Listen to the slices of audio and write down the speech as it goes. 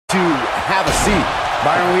have a seat.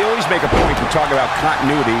 Byron, we always make a point to talk about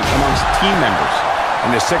continuity amongst team members. And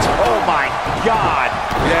the sixth, oh my God.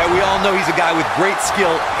 Yeah, we all know he's a guy with great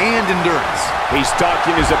skill and endurance. He's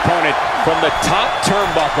stalking his opponent from the top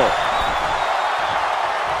turnbuckle.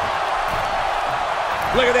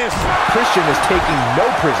 Look at this. Christian is taking no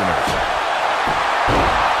prisoners.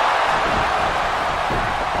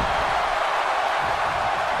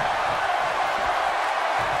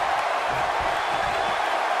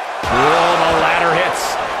 Oh, the ladder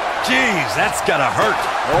hits. Jeez, that's gotta hurt.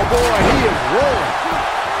 Oh boy, he is rolling.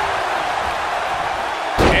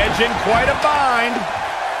 Edge in quite a bind.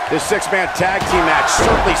 This six-man tag team match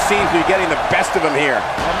certainly seems to be getting the best of him here.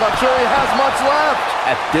 I'm not sure he has much left.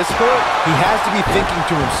 At this point, he has to be thinking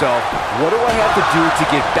to himself, what do I have to do to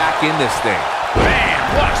get back in this thing? Man,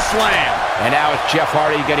 what a slam. And now it's Jeff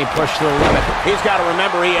Hardy getting pushed to the limit. He's got to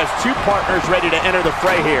remember he has two partners ready to enter the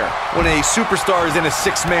fray here. When a superstar is in a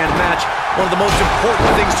six-man match, one of the most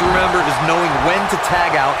important things to remember is knowing when to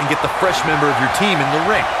tag out and get the fresh member of your team in the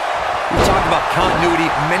ring. We've talked about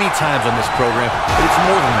continuity many times on this program, but it's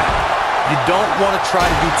more than that. You don't want to try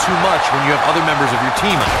to do too much when you have other members of your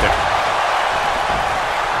team out there.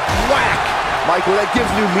 Whack! Michael, that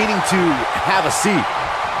gives new meaning to have a seat.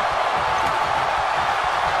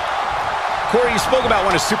 Corey, you spoke about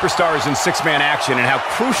when a superstar is in six-man action and how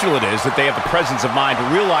crucial it is that they have the presence of mind to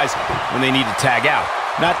realize when they need to tag out.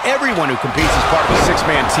 Not everyone who competes as part of a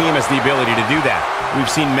six-man team has the ability to do that.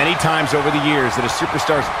 We've seen many times over the years that a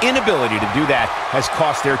superstar's inability to do that has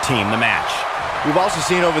cost their team the match. We've also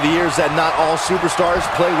seen over the years that not all superstars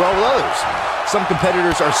play well with others. Some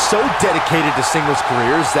competitors are so dedicated to singles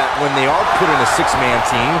careers that when they are put in a six-man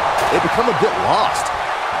team, they become a bit lost.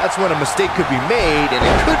 That's when a mistake could be made, and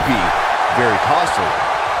it could be very costly.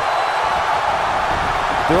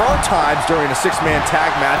 There are times during a six-man tag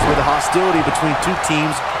match where the hostility between two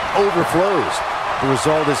teams overflows. The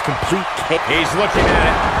result is complete chaos. He's looking at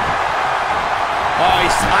it. Oh,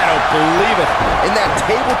 I don't believe it. And that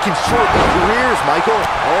table can shorten careers, Michael.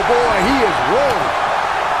 Oh boy, he is rolling.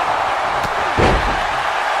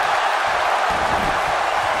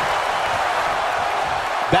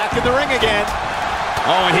 Back in the ring again.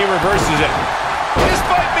 Oh, and he reverses it. This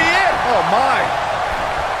might be it. Oh my.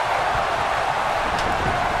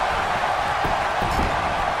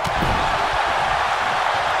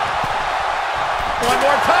 One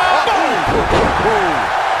more time. Boom.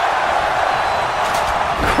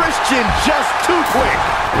 Christian just too quick.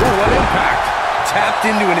 Ooh, what impact. Tapped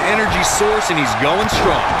into an energy source, and he's going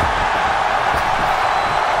strong.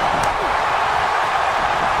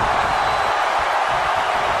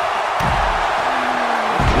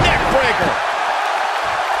 Neck breaker.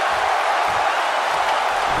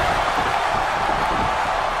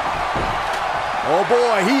 Oh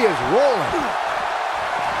boy, he is rolling.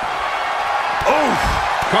 Oof.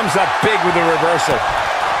 Comes up big with the reversal.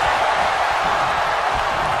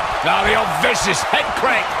 Now the old vicious head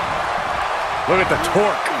crank. Look at the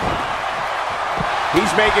torque.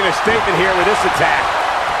 He's making a statement here with this attack.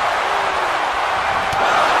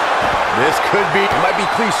 This could be, it might be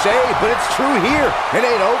cliche, but it's true here. It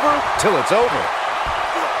ain't over till it's over.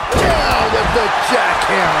 Down with the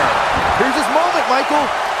jackhammer. Here's his moment, Michael.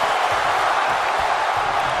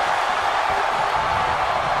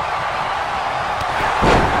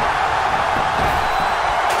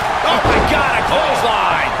 Oh my God, a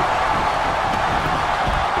clothesline.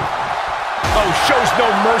 Oh, shows no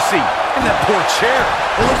mercy. And that poor chair.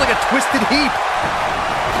 It looks like a twisted heap.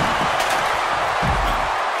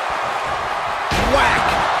 Whack!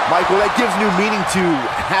 Michael, that gives new meaning to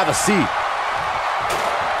have a seat.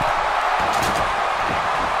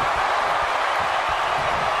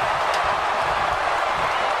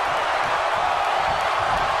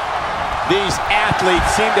 These athletes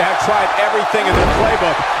seem to have tried everything in their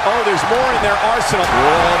playbook. Oh, there's more in their arsenal.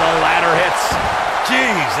 Oh, the ladder hits.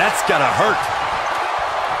 Jeez, that's gotta hurt.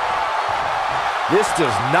 This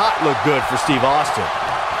does not look good for Steve Austin.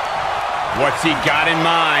 What's he got in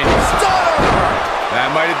mind? Stunner!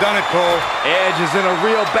 That might have done it, Cole. Edge is in a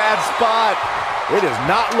real bad spot. It is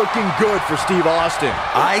not looking good for Steve Austin.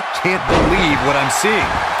 I can't believe what I'm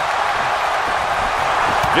seeing.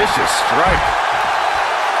 Vicious strike.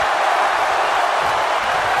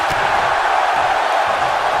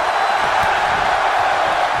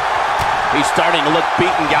 He's starting to look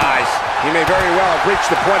beaten, guys. He may very well have reached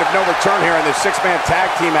the point of no return here in this six-man tag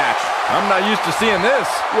team match. I'm not used to seeing this.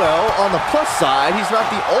 Well, on the plus side, he's not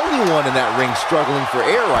the only one in that ring struggling for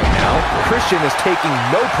air right now. Christian is taking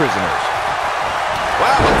no prisoners.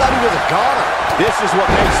 Wow, I thought he was a goner. This is what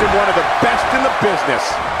makes him one of the best in the business.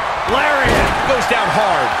 Lariat goes down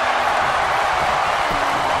hard.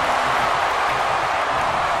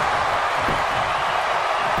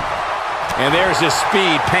 And there's his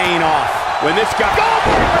speed paying off. When this guy...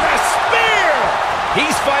 Goldberg with a spear!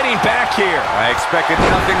 He's fighting back here. I expected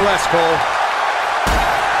nothing less, Cole.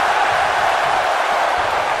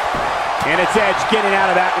 And it's Edge getting out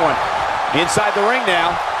of that one. Inside the ring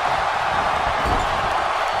now.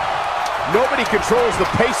 Nobody controls the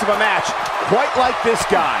pace of a match quite like this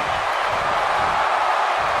guy.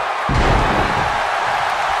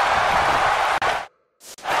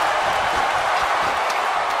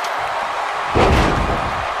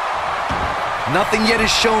 Nothing yet has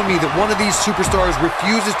shown me that one of these superstars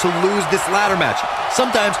refuses to lose this ladder match.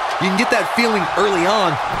 Sometimes you can get that feeling early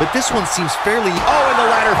on, but this one seems fairly... Oh, and the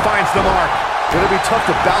ladder finds the mark. Gonna be tough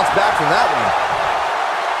to bounce back from that one.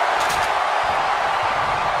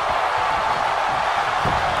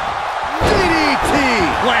 DDT!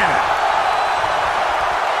 Planet.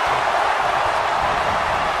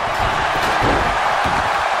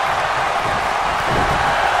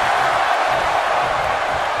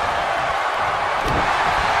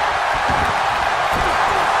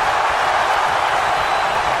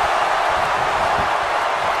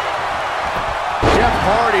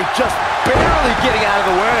 Just barely getting out of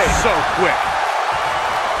the way. So quick.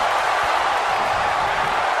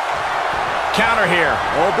 Counter here.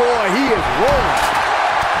 Oh boy, he is rolling.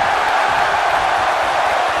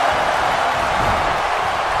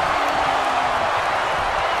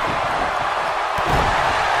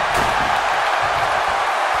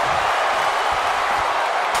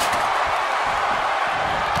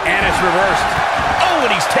 And it's reversed. Oh,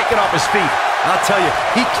 and he's taken off his feet. I'll tell you,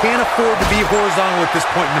 he can't afford to be horizontal at this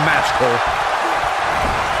point in the match, Cole.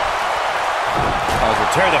 Oh, to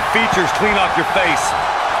tear the features clean off your face.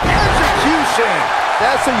 Execution!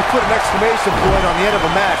 That's how you put an exclamation point on the end of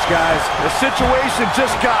a match, guys. The situation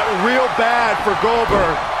just got real bad for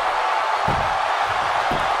Goldberg.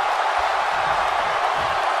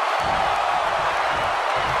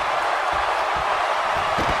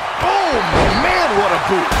 Oh, man, what a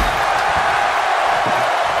boot.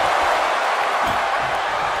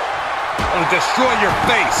 Destroy your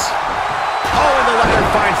face. Oh, and the ladder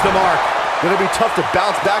finds the mark. Gonna be tough to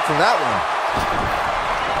bounce back from that one.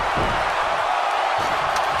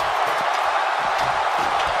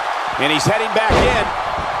 And he's heading back in.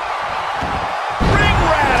 Ring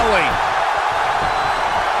rattling.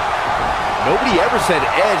 Nobody ever said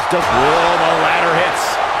Edge does. Whoa, the ladder hits.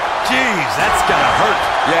 Jeez, that's gotta hurt.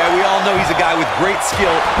 Yeah, we all know he's a guy with great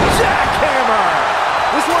skill. Jackhammer.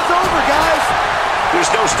 This one's over, guys. There's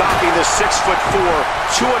no stopping this 6'4",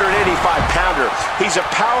 285-pounder. He's a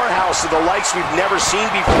powerhouse of the likes we've never seen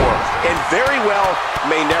before, and very well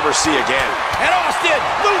may never see again. And Austin,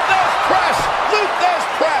 Luther's press, Luther's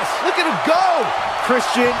press. Look at him go.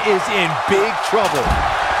 Christian is in big trouble.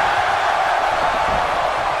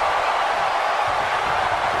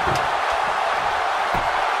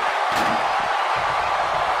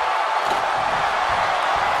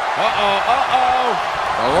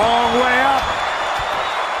 A long way up.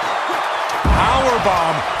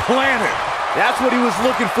 Powerbomb planted. That's what he was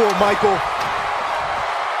looking for, Michael.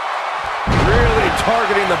 Really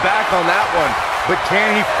targeting the back on that one. But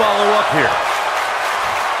can he follow up here?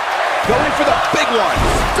 Going for the big one.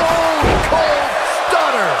 Stone Cold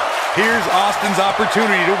Stunner. Here's Austin's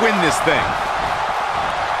opportunity to win this thing.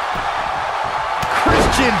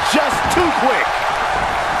 Christian just too quick.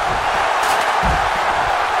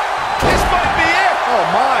 This might be it. Oh,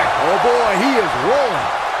 my. Oh, boy, he is rolling.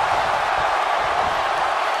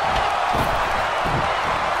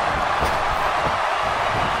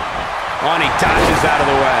 On, he dodges out of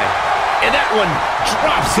the way. And that one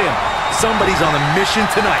drops him. Somebody's on a mission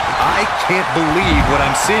tonight. I can't believe what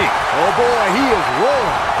I'm seeing. Oh, boy, he is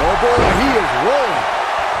rolling. Oh, boy, he is rolling.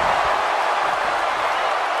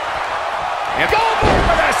 And Goldberg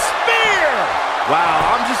with a spear! Wow,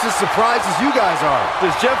 I'm just as surprised as you guys are.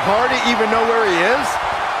 Does Jeff Hardy even know where he is?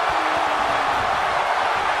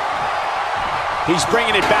 He's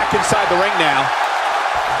bringing it back inside the ring now.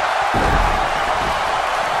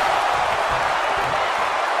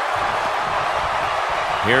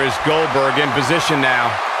 Here is Goldberg in position now.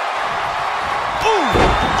 Ooh!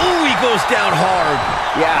 Ooh, he goes down hard.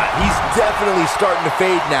 Yeah, he's definitely starting to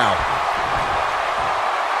fade now.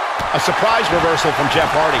 A surprise reversal from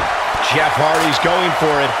Jeff Hardy. Jeff Hardy's going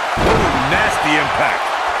for it. Ooh, nasty impact.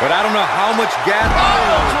 But I don't know how much gas...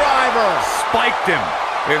 Oh, driver! Spiked him.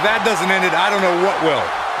 If that doesn't end it, I don't know what will.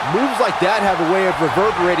 Moves like that have a way of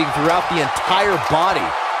reverberating throughout the entire body.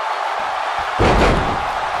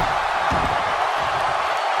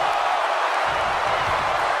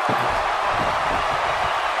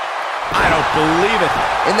 I don't believe it.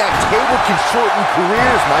 And that table can shorten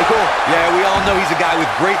careers, Michael. Yeah, we all know he's a guy with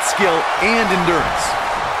great skill and endurance.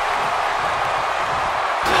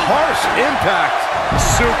 Harsh impact.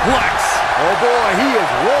 Suplex. Oh boy, he is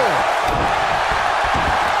rolling.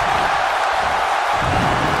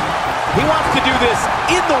 He wants to do this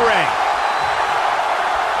in the ring.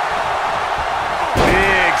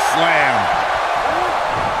 Big slam.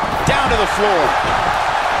 Down to the floor.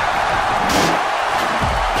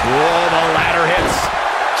 Whoa, the ladder hits.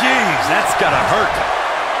 Jeez, that's gotta hurt.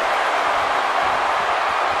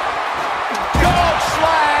 Dog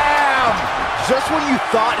slam! Just when you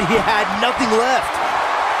thought he had nothing left.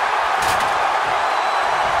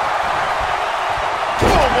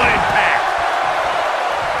 Oh, what impact!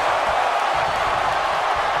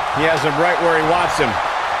 He has him right where he wants him.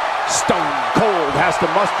 Stone Cold has to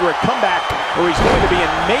muster a comeback or he's going to be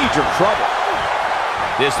in major trouble.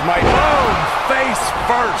 This might... Boom! Face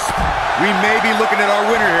first. We may be looking at our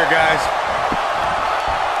winner here, guys.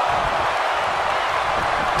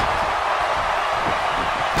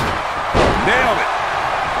 Nailed it.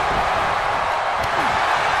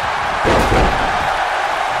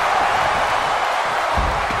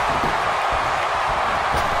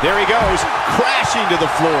 There he goes, crashing to the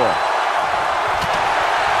floor.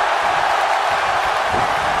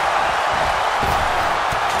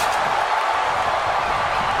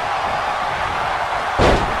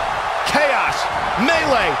 Chaos,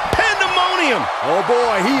 melee, pandemonium. Oh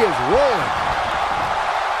boy, he is rolling.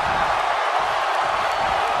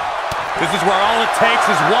 This is where all it takes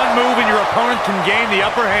is one move and your opponent can gain the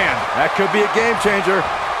upper hand. That could be a game changer.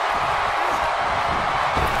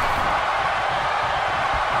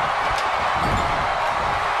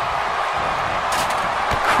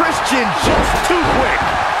 Christian just too quick.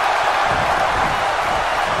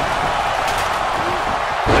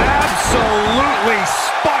 Absolutely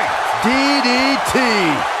spiked. DDT.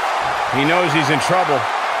 He knows he's in trouble.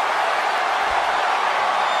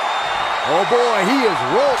 Oh boy, he is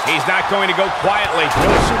rolling. He's not going to go quietly.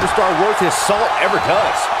 No superstar worth his salt ever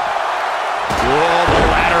does. Whoa, the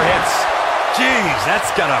ladder hits. Jeez,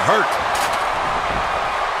 that's gotta hurt.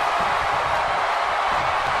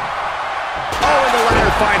 Oh, and the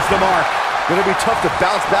ladder finds the mark. Gonna be tough to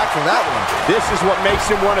bounce back from that one. This is what makes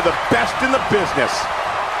him one of the best in the business.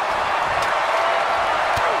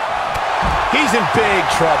 He's in big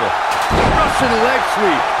trouble. Russian leg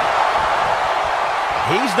sweep.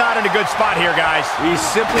 He's not in a good spot here, guys. He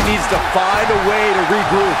simply needs to find a way to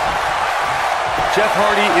regroup. Jeff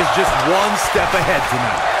Hardy is just one step ahead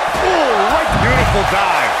tonight. Oh, right. Beautiful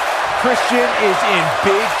dive. Christian is in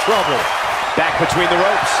big trouble. Back between the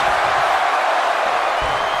ropes.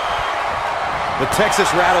 The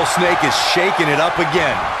Texas Rattlesnake is shaking it up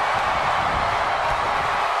again.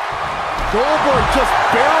 Goldberg just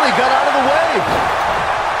barely got out of the way.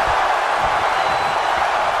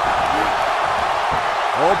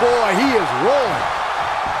 Oh boy, he is rolling.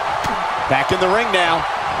 Back in the ring now.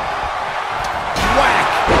 Whack!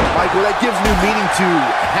 Michael, that gives new meaning to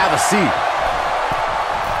have a seat.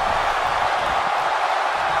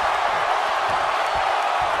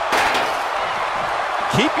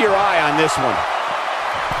 Keep your eye on this one.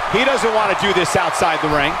 He doesn't want to do this outside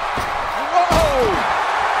the ring. Whoa!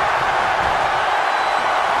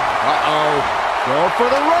 Uh-oh. Go for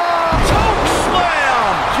the run. Choke slam!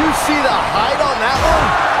 Did you see the height on that one?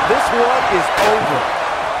 This one is over.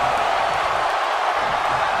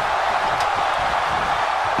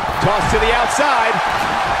 Toss to the outside.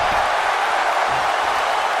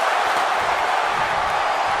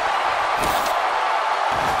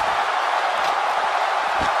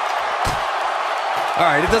 All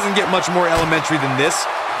right, it doesn't get much more elementary than this.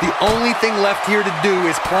 The only thing left here to do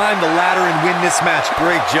is climb the ladder and win this match.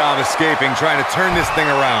 Great job escaping, trying to turn this thing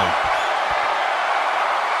around.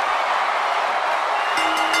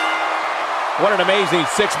 What an amazing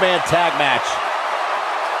six-man tag match.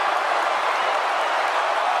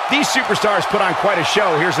 These superstars put on quite a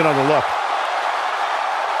show. Here's another look.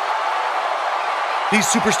 These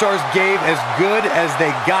superstars gave as good as they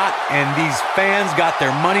got, and these fans got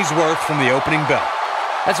their money's worth from the opening bell.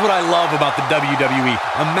 That's what I love about the WWE,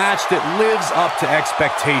 a match that lives up to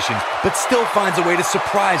expectations, but still finds a way to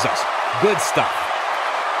surprise us. Good stuff.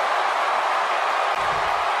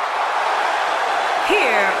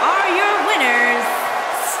 Here are your winners,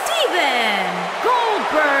 Steven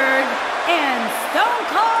Goldberg and Stone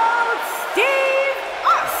Cold Steve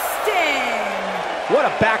Austin. What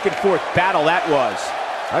a back-and-forth battle that was.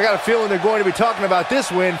 I got a feeling they're going to be talking about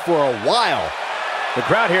this win for a while. The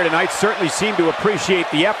crowd here tonight certainly seemed to appreciate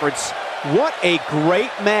the efforts. What a great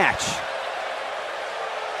match.